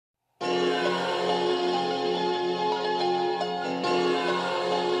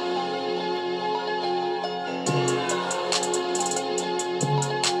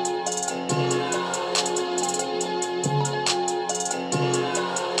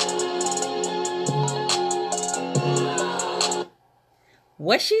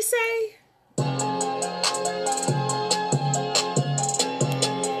What she say?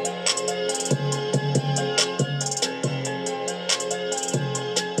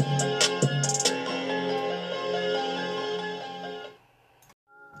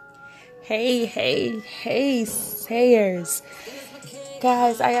 Hey, sayers.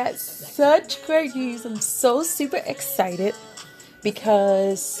 Guys, I got such great news. I'm so super excited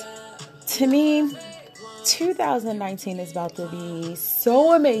because to me, 2019 is about to be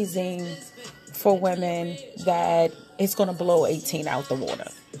so amazing for women that it's going to blow 18 out the water.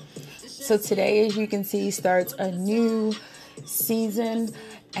 So today, as you can see, starts a new season,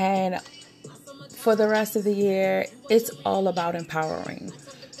 and for the rest of the year, it's all about empowering.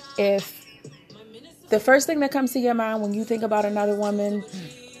 If the first thing that comes to your mind when you think about another woman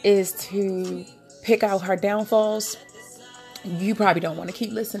is to pick out her downfalls, you probably don't want to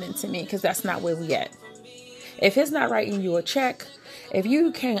keep listening to me because that's not where we at. If it's not writing you a check, if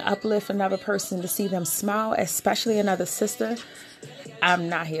you can't uplift another person to see them smile, especially another sister, I'm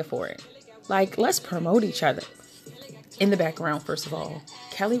not here for it. Like, let's promote each other. In the background, first of all,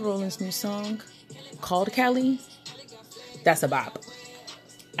 Kelly Rowland's new song called Kelly, that's a bop.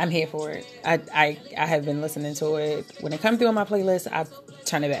 I'm here for it. I have been listening to it. When it comes through on my playlist, I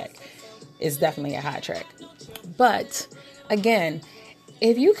turn it back. It's definitely a hot track. But again,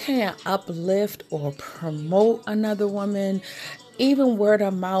 if you can't uplift or promote another woman, even word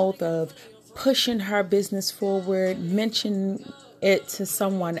of mouth of pushing her business forward, mention it to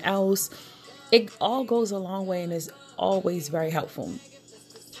someone else, it all goes a long way and is always very helpful.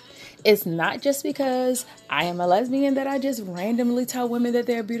 It's not just because I am a lesbian that I just randomly tell women that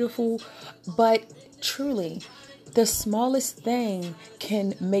they're beautiful, but truly, the smallest thing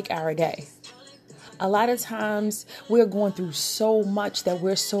can make our day. A lot of times we're going through so much that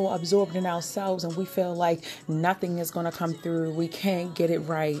we're so absorbed in ourselves and we feel like nothing is going to come through. We can't get it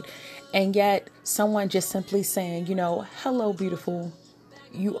right. And yet someone just simply saying, hello, beautiful.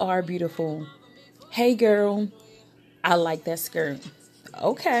 You are beautiful. Hey, girl, I like that skirt.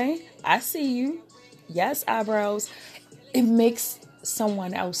 Okay, I see you. Yes, eyebrows. It makes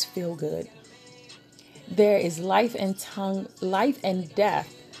someone else feel good. There is life and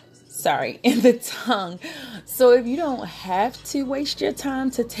death in the tongue. So if you don't have to waste your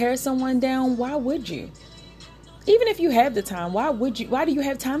time to tear someone down, why would you? Even if you have the time, why do you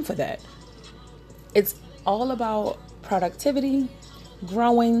have time for that? It's all about productivity,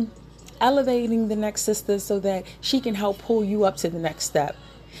 growing, elevating the next sister so that she can help pull you up to the next step.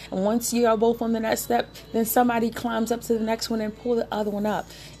 And once you are both on the next step, then somebody climbs up to the next one and pull the other one up.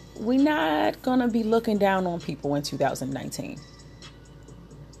 We're not going to be looking down on people in 2019.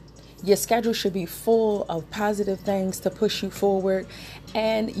 Your schedule should be full of positive things to push you forward,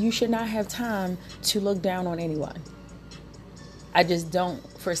 and you should not have time to look down on anyone. I just don't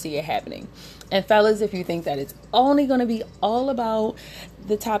foresee it happening. And fellas, if you think that it's only going to be all about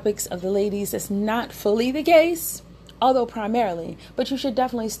the topics of the ladies, it's not fully the case, although primarily, but you should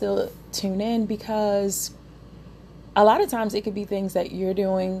definitely still tune in because a lot of times it could be things that you're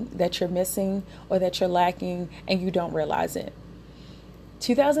doing that you're missing or that you're lacking and you don't realize it.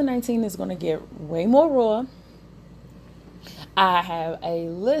 2019 is going to get way more raw. I have a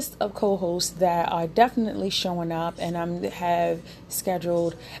list of co-hosts that are definitely showing up, and I have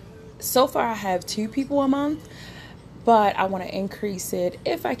scheduled. So far, I have 2 people a month, but I want to increase it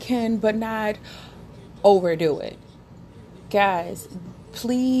if I can, but not overdo it. Guys,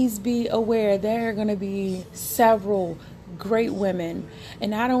 please be aware there are going to be several great women,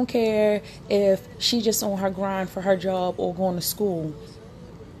 and I don't care if she just on her grind for her job or going to school.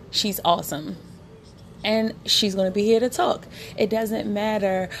 She's awesome. And she's going to be here to talk. It doesn't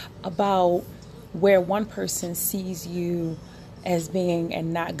matter about where one person sees you as being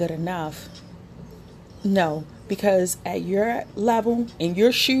and not good enough. No, because at your level, in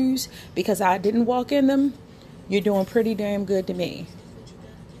your shoes, because I didn't walk in them, you're doing pretty damn good to me.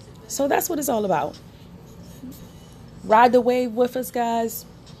 So that's what it's all about. Ride the wave with us, guys.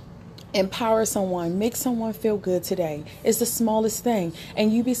 Empower someone, make someone feel good today. It's the smallest thing.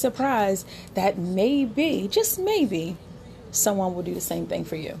 And you'd be surprised that maybe, just maybe, someone will do the same thing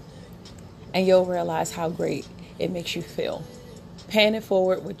for you. And you'll realize how great it makes you feel. Paying it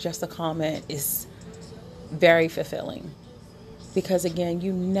forward with just a comment is very fulfilling. Because again,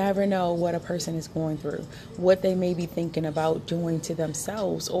 you never know what a person is going through, what they may be thinking about doing to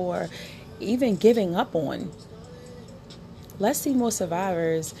themselves or even giving up on. Let's see more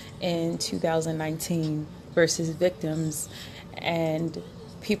survivors in 2019 versus victims and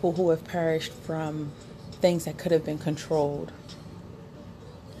people who have perished from things that could have been controlled.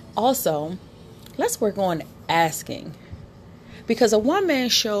 Also, let's work on asking. Because a one-man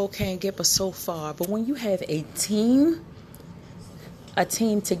show can't get us so far, but when you have a team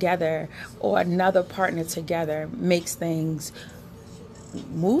together or another partner together makes things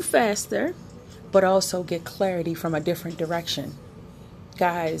move faster, but also get clarity from a different direction.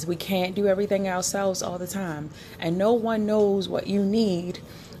 Guys, we can't do everything ourselves all the time, and no one knows what you need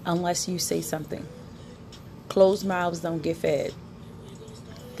unless you say something. Closed mouths don't get fed.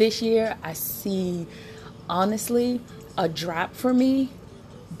 This year, I see, honestly, a drop for me,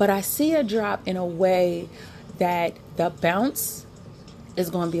 but I see a drop in a way that the bounce is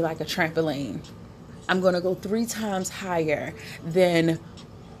going to be like a trampoline. I'm going to go 3 times higher than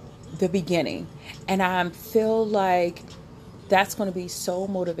the beginning. And I feel like that's going to be so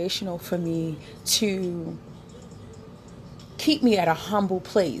motivational for me to keep me at a humble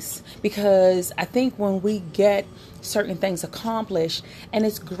place, because I think when we get certain things accomplished, and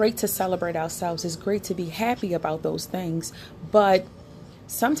it's great to celebrate ourselves, it's great to be happy about those things, but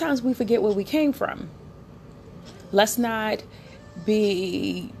sometimes we forget where we came from. Let's not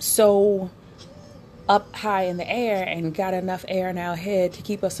be so up high in the air and got enough air in our head to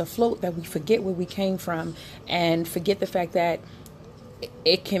keep us afloat that we forget where we came from and forget the fact that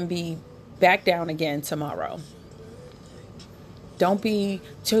it can be back down again tomorrow. Don't be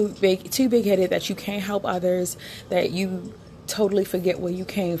too big-headed that you can't help others, that you totally forget where you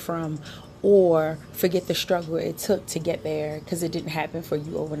came from, or forget the struggle it took to get there, because it didn't happen for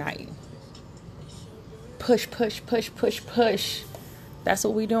you overnight. Push, push, push, push, push. That's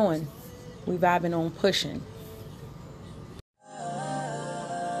what we doing. We vibing on pushing.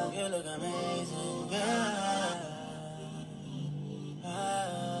 You look amazing, girl.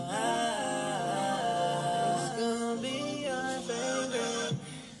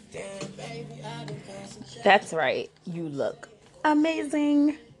 That's right. You look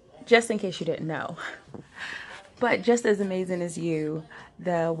amazing. Just in case you didn't know. But just as amazing as you,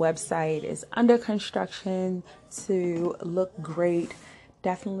 the website is under construction to look great.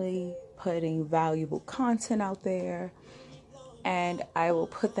 Definitely putting valuable content out there. And I will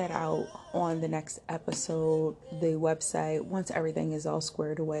put that out on the next episode, the website, once everything is all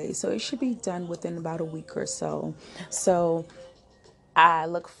squared away. So it should be done within about a week or so. So I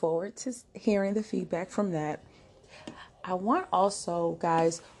look forward to hearing the feedback from that. I want also,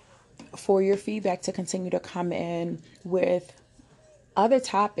 guys, for your feedback to continue to come in with other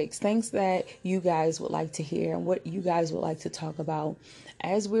topics, things that you guys would like to hear and what you guys would like to talk about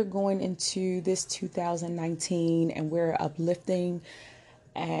as we're going into this 2019, and we're uplifting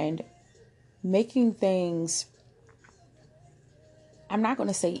and making things, I'm not going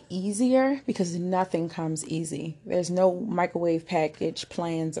to say easier, because nothing comes easy. There's no microwave package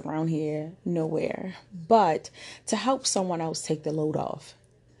plans around here, nowhere. But to help someone else take the load off.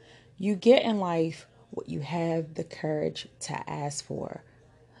 You get in life what you have the courage to ask for.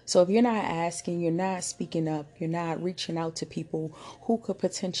 So if you're not asking, you're not speaking up, you're not reaching out to people who could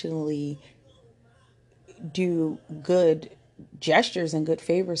potentially do good gestures and good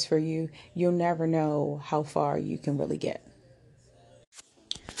favors for you, you'll never know how far you can really get.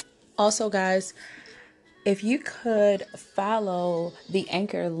 Also, guys, if you could follow the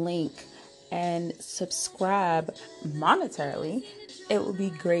Anchor link and subscribe monetarily, it would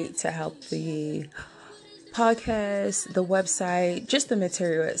be great to help the podcast, the website, just the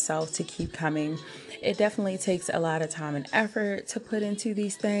material itself to keep coming. It definitely takes a lot of time and effort to put into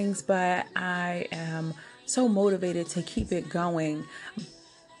these things, but I am so motivated to keep it going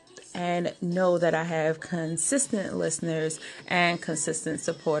and know that I have consistent listeners and consistent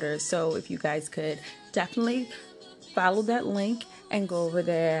supporters. So if you guys could definitely follow that link and go over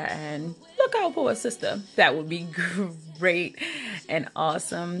there and look out for a sister, that would be great and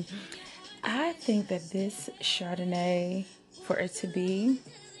awesome. I think that this Chardonnay, for it to be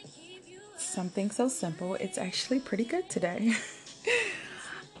something so simple, it's actually pretty good today.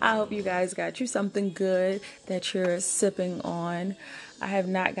 I hope you guys got you something good that you're sipping on. I have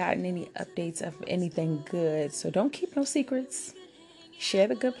not gotten any updates of anything good, so don't keep no secrets. Share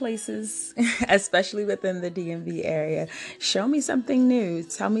the good places, especially within the DMV area. Show me something new.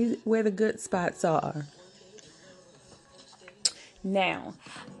 Tell me where the good spots are. Now,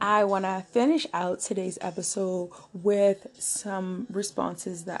 I want to finish out today's episode with some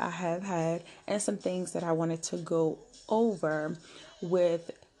responses that I have had and some things that I wanted to go over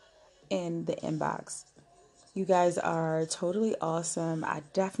with in the inbox. You guys are totally awesome. I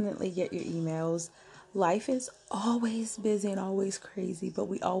definitely get your emails. Life is always busy and always crazy, but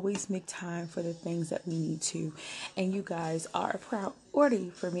we always make time for the things that we need to. And you guys are a priority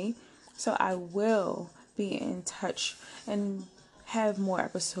for me. So I will be in touch and have more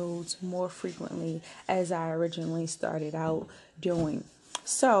episodes more frequently as I originally started out doing.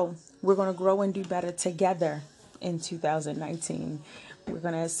 So we're going to grow and do better together in 2019. We're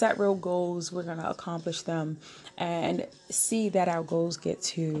going to set real goals. We're going to accomplish them and see that our goals get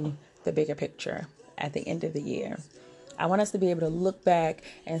to the bigger picture at the end of the year. I want us to be able to look back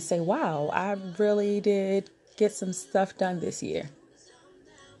and say, wow, I really did get some stuff done this year.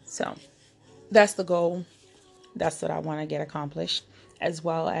 So that's the goal. That's what I want to get accomplished, as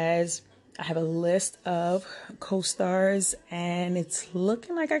well as I have a list of co-stars and it's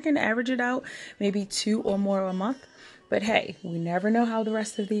looking like I can average it out, maybe 2 or more a month. But hey, we never know how the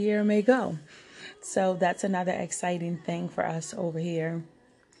rest of the year may go. So that's another exciting thing for us over here.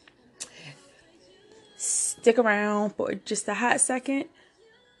 Stick around for just a hot second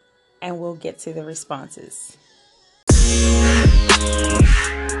and we'll get to the responses.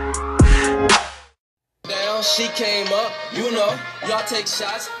 Down, she came up, you know. Y'all take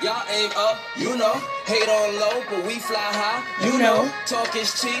shots, y'all aim up, you know. Hate on low, but we fly high, you know. Talk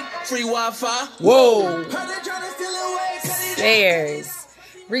is cheap, free Wi-Fi. Whoa! Stairs.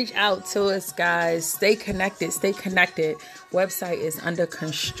 Reach out to us, guys. Stay connected. Stay connected. Website is under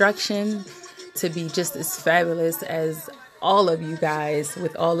construction to be just as fabulous as all of you guys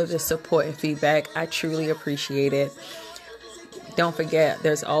with all of the support and feedback. I truly appreciate it. Don't forget,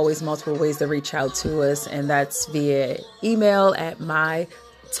 there's always multiple ways to reach out to us, and that's via email at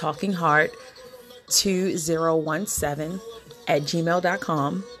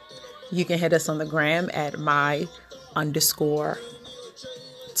mytalkingheart2017@gmail.com. You can hit us on the gram at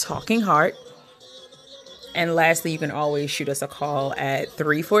my_talkingheart. And lastly, you can always shoot us a call at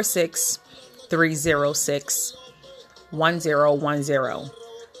 346-306-1010.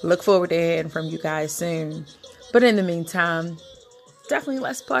 Look forward to hearing from you guys soon. But in the meantime, definitely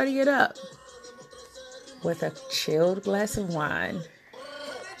let's party it up with a chilled glass of wine.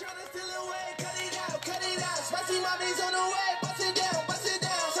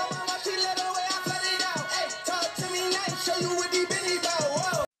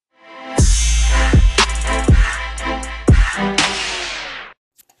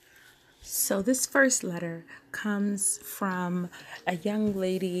 So this first letter comes from a young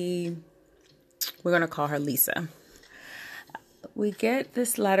lady. We're going to call her Lisa. We get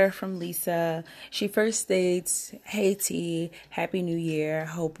this letter from Lisa. She first states, "Hey T, Happy New Year.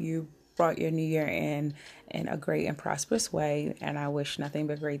 Hope you brought your new year in a great and prosperous way. And I wish nothing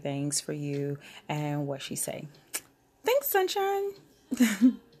but great things for you." And what she say? Thanks, sunshine.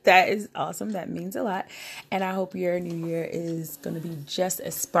 That is awesome. That means a lot. And I hope your new year is going to be just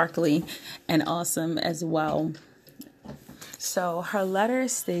as sparkly and awesome as well. So her letter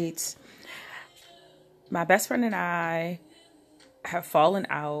states, "My best friend and I have fallen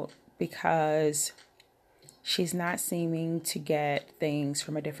out because she's not seeming to get things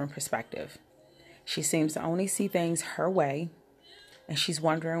from a different perspective. She seems to only see things her way, and she's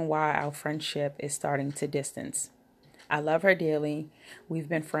wondering why our friendship is starting to distance. I love her dearly. We've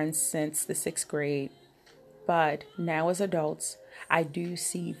been friends since the 6th grade, but now as adults, I do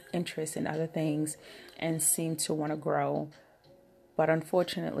see interest in other things and seem to want to grow. But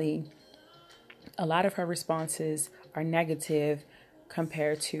unfortunately, a lot of her responses are negative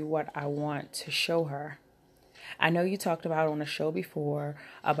compared to what I want to show her. I know you talked about on a show before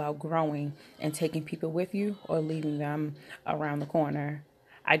about growing and taking people with you or leaving them around the corner.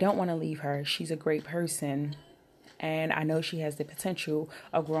 I don't want to leave her. She's a great person, and I know she has the potential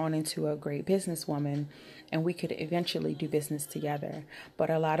of growing into a great businesswoman, and we could eventually do business together. But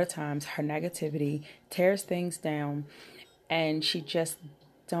a lot of times her negativity tears things down, and she just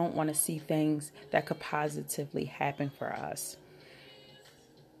don't want to see things that could positively happen for us.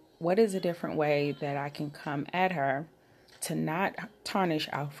 What is a different way that I can come at her to not tarnish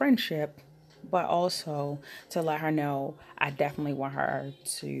our friendship, but also to let her know I definitely want her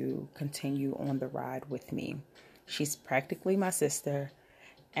to continue on the ride with me? She's practically my sister,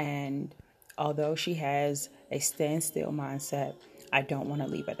 and although she has a standstill mindset, I don't want to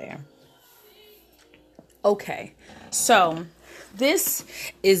leave her there." Okay, so this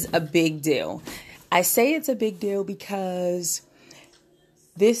is a big deal. I say it's a big deal because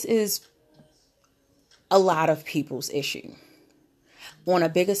this is a lot of people's issue. On a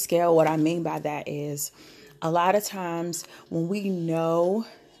bigger scale, what I mean by that is a lot of times when we know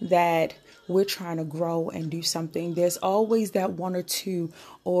that we're trying to grow and do something, there's always that one or two,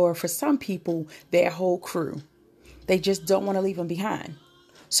 or for some people, their whole crew. They just don't want to leave them behind.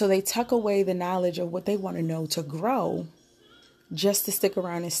 So they tuck away the knowledge of what they want to know to grow just to stick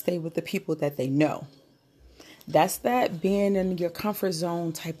around and stay with the people that they know. That's that being in your comfort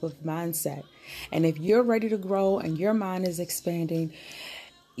zone type of mindset. And if you're ready to grow and your mind is expanding,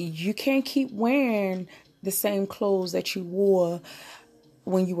 you can't keep wearing the same clothes that you wore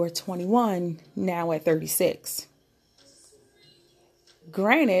when you were 21, now at 36.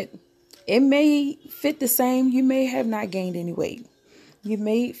 Granted, it may fit the same. You may have not gained any weight. You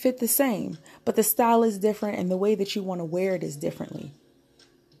may fit the same, but the style is different and the way that you want to wear it is differently.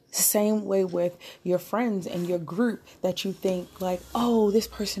 Same way with your friends and your group that you think like, oh, this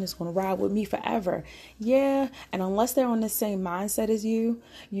person is going to ride with me forever. Yeah, and unless they're on the same mindset as you,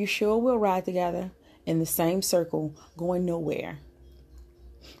 you sure will ride together in the same circle, going nowhere.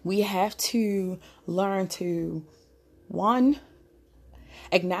 We have to learn to, one,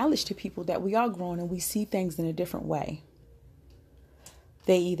 acknowledge to people that we are growing and we see things in a different way.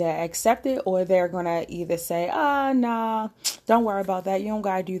 They either accept it or they're going to either say, nah, don't worry about that. You don't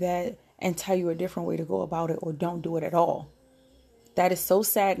got to do that, and tell you a different way to go about it, or don't do it at all. That is so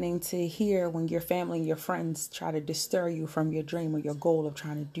saddening to hear when your family and your friends try to disturb you from your dream or your goal of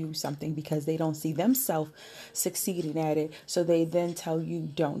trying to do something because they don't see themselves succeeding at it. So they then tell you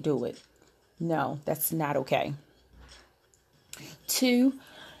don't do it. No, that's not okay. 2,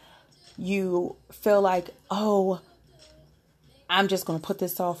 you feel like, oh, I'm just going to put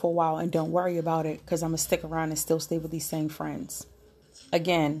this off for a while and don't worry about it because I'm going to stick around and still stay with these same friends.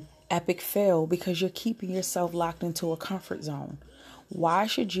 Again, epic fail because you're keeping yourself locked into a comfort zone. Why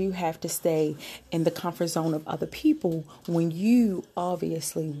should you have to stay in the comfort zone of other people when you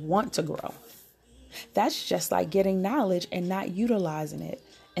obviously want to grow? That's just like getting knowledge and not utilizing it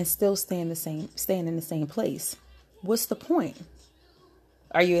and still staying in the same place. What's the point?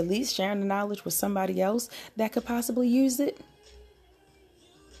 Are you at least sharing the knowledge with somebody else that could possibly use it?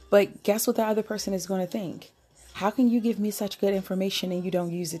 But guess what the other person is going to think? How can you give me such good information and you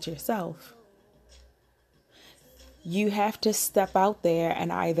don't use it yourself? You have to step out there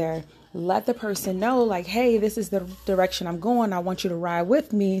and either let the person know like, hey, this is the direction I'm going. I want you to ride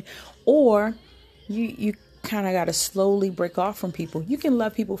with me. Or you kind of got to slowly break off from people. You can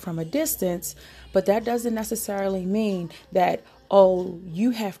love people from a distance, but that doesn't necessarily mean that, oh,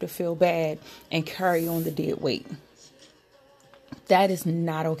 you have to feel bad and carry on the dead weight. That is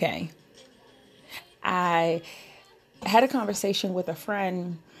not okay. I had a conversation with a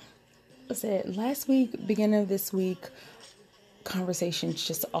friend, was it last week, beginning of this week. Conversations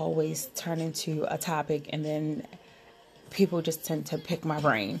just always turn into a topic and then people just tend to pick my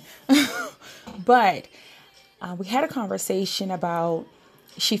brain. But we had a conversation about,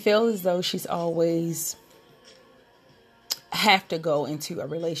 she feels as though she's always have to go into a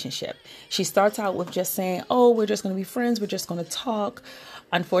relationship. She starts out with just saying, oh, we're just going to be friends. We're just going to talk.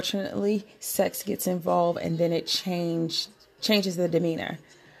 Unfortunately, sex gets involved and then it changes the demeanor.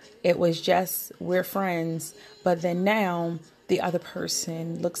 It was just, we're friends. But then now the other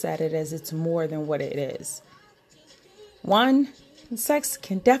person looks at it as it's more than what it is. One, sex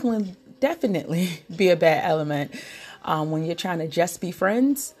can definitely be a bad element when you're trying to just be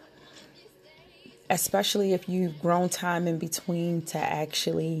friends. Especially if you've grown time in between to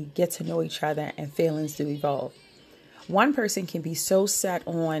actually get to know each other and feelings do evolve. One person can be so set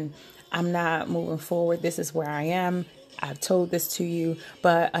on, I'm not moving forward. This is where I am. I've told this to you.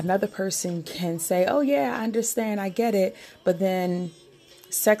 But another person can say, oh, yeah, I understand. I get it. But then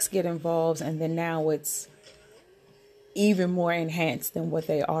sex get involved. And then now it's even more enhanced than what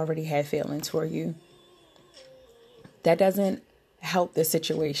they already had feelings for you. That doesn't help the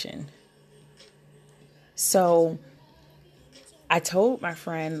situation. So I told my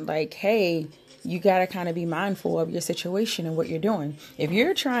friend, like, hey, you got to kind of be mindful of your situation and what you're doing. If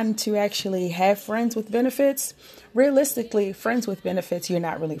you're trying to actually have friends with benefits, realistically, friends with benefits, you're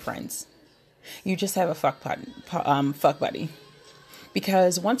not really friends. You just have a fuck buddy.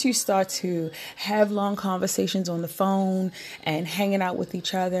 Because once you start to have long conversations on the phone and hanging out with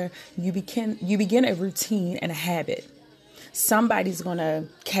each other, you begin a routine and a habit. Somebody's going to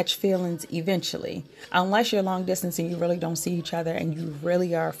catch feelings eventually, unless you're long distance and you really don't see each other and you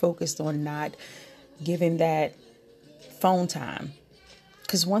really are focused on not giving that phone time.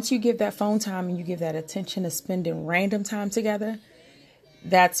 Because once you give that phone time and you give that attention to spending random time together,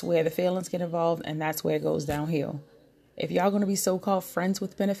 that's where the feelings get involved and that's where it goes downhill. If y'all going to be so-called friends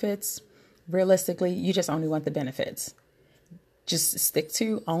with benefits, realistically, you just only want the benefits. Just stick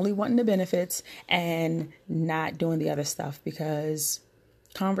to only wanting the benefits and not doing the other stuff, because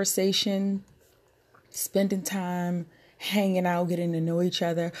conversation, spending time, hanging out, getting to know each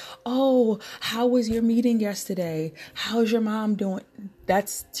other. Oh, how was your meeting yesterday? How's your mom doing?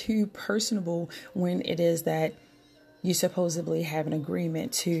 That's too personable when it is that you supposedly have an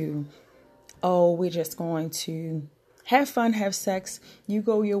agreement to, oh, we're just going to Have fun, have sex. You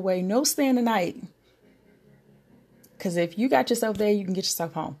go your way. No staying the night. Because if you got yourself there, you can get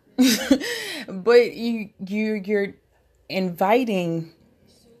yourself home. But you're inviting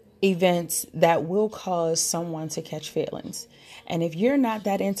events that will cause someone to catch feelings. And if you're not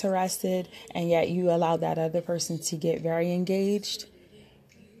that interested and yet you allow that other person to get very engaged,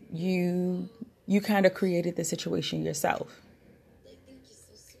 you kind of created the situation yourself.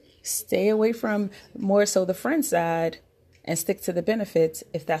 Stay away from more so the friend side and stick to the benefits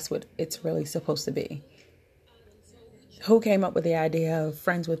if that's what it's really supposed to be. Who came up with the idea of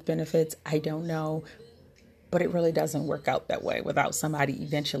friends with benefits? I don't know. But it really doesn't work out that way without somebody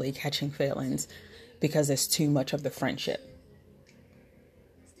eventually catching feelings because it's too much of the friendship.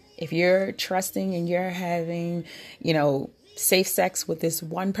 If you're trusting and you're having, safe sex with this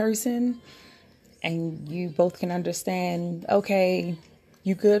one person and you both can understand, okay,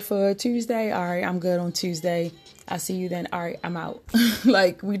 you good for Tuesday? All right, I'm good on Tuesday. I'll see you then. All right, I'm out.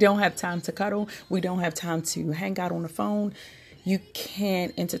 Like, we don't have time to cuddle. We don't have time to hang out on the phone. You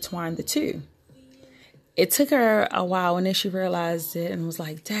can't intertwine the two. It took her a while and then she realized it and was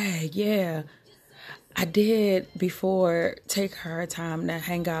like, dang, yeah, I did before take her time to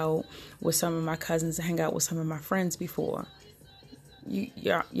hang out with some of my cousins and hang out with some of my friends before.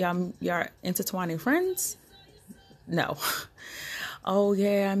 Y'all intertwining friends? No. Oh,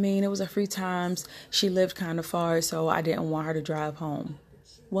 yeah, it was a few times. She lived kind of far, so I didn't want her to drive home.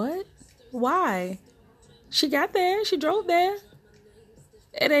 What? Why? She got there. She drove there.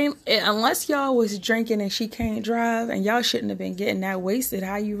 Unless y'all was drinking and she can't drive, and y'all shouldn't have been getting that wasted.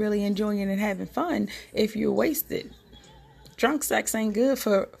 How you really enjoying and having fun if you're wasted? Drunk sex ain't good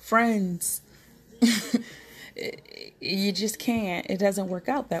for friends. You just can't. It doesn't work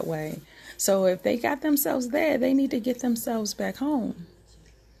out that way. So if they got themselves there, they need to get themselves back home.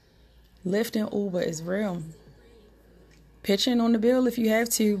 Lyft and Uber is real. Pitch in on the bill if you have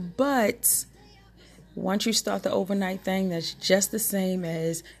to, but once you start the overnight thing, that's just the same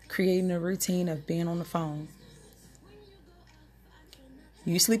as creating a routine of being on the phone.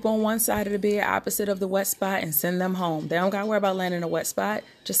 You sleep on one side of the bed opposite of the wet spot and send them home. They don't got to worry about landing in a wet spot.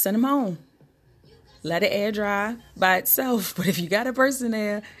 Just send them home. Let it air dry by itself. But if you got a person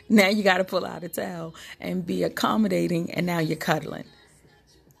there, now you got to pull out a towel and be accommodating. And now you're cuddling.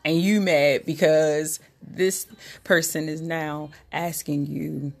 And you mad because this person is now asking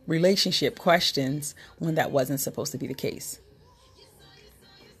you relationship questions when that wasn't supposed to be the case.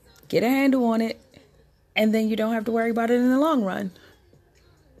 Get a handle on it. And then you don't have to worry about it in the long run.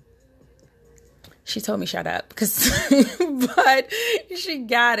 She told me shut up but she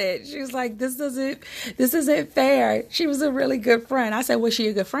got it. She was like, this isn't fair. She was a really good friend. I said, was she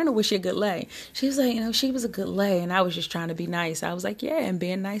a good friend or was she a good lay? She was like, she was a good lay. And I was just trying to be nice. I was like, yeah, and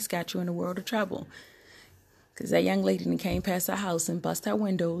being nice got you in a world of trouble. Because that young lady then came past her house and bust her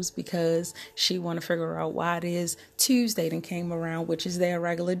windows because she want to figure out why it is Tuesday then came around, which is their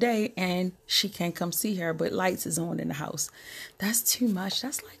regular day, and she can't come see her, but lights is on in the house. That's too much.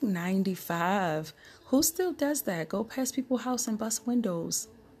 That's like 95. Who still does that? Go past people's house and bust windows?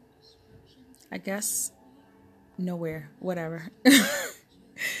 I guess nowhere. Whatever.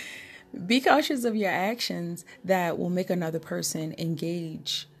 Be cautious of your actions that will make another person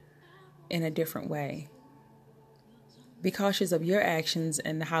engage in a different way. Be cautious of your actions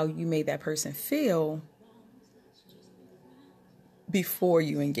and how you made that person feel before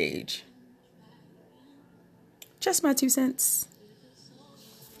you engage. Just my 2 cents.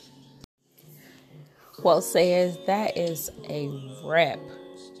 Well, sayers, that is a wrap.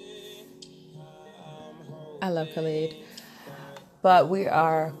 I love Khalid. But we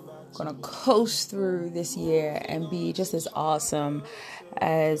are going to coast through this year and be just as awesome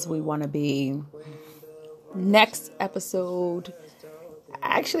as we want to be. Next episode,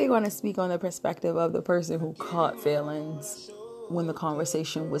 I actually want to speak on the perspective of the person who caught feelings when the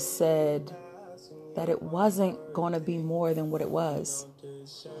conversation was said that it wasn't going to be more than what it was.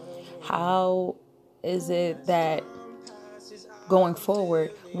 How is it that going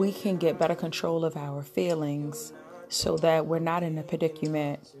forward, we can get better control of our feelings so that we're not in a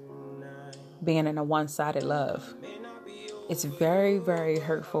predicament being in a one-sided love? It's very, very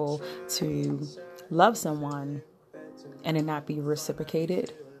hurtful to love someone and it not be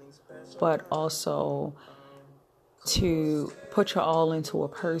reciprocated, but also to put your all into a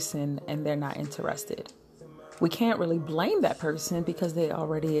person and they're not interested. We can't really blame that person because they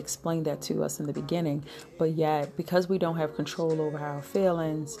already explained that to us in the beginning, but yet because we don't have control over our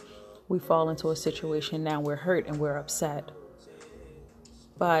feelings, we fall into a situation now we're hurt and we're upset.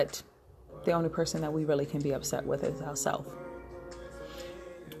 But the only person that we really can be upset with is ourselves.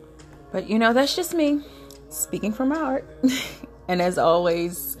 But that's just me. speaking from my heart. And as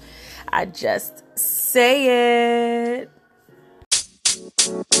always, I just say it.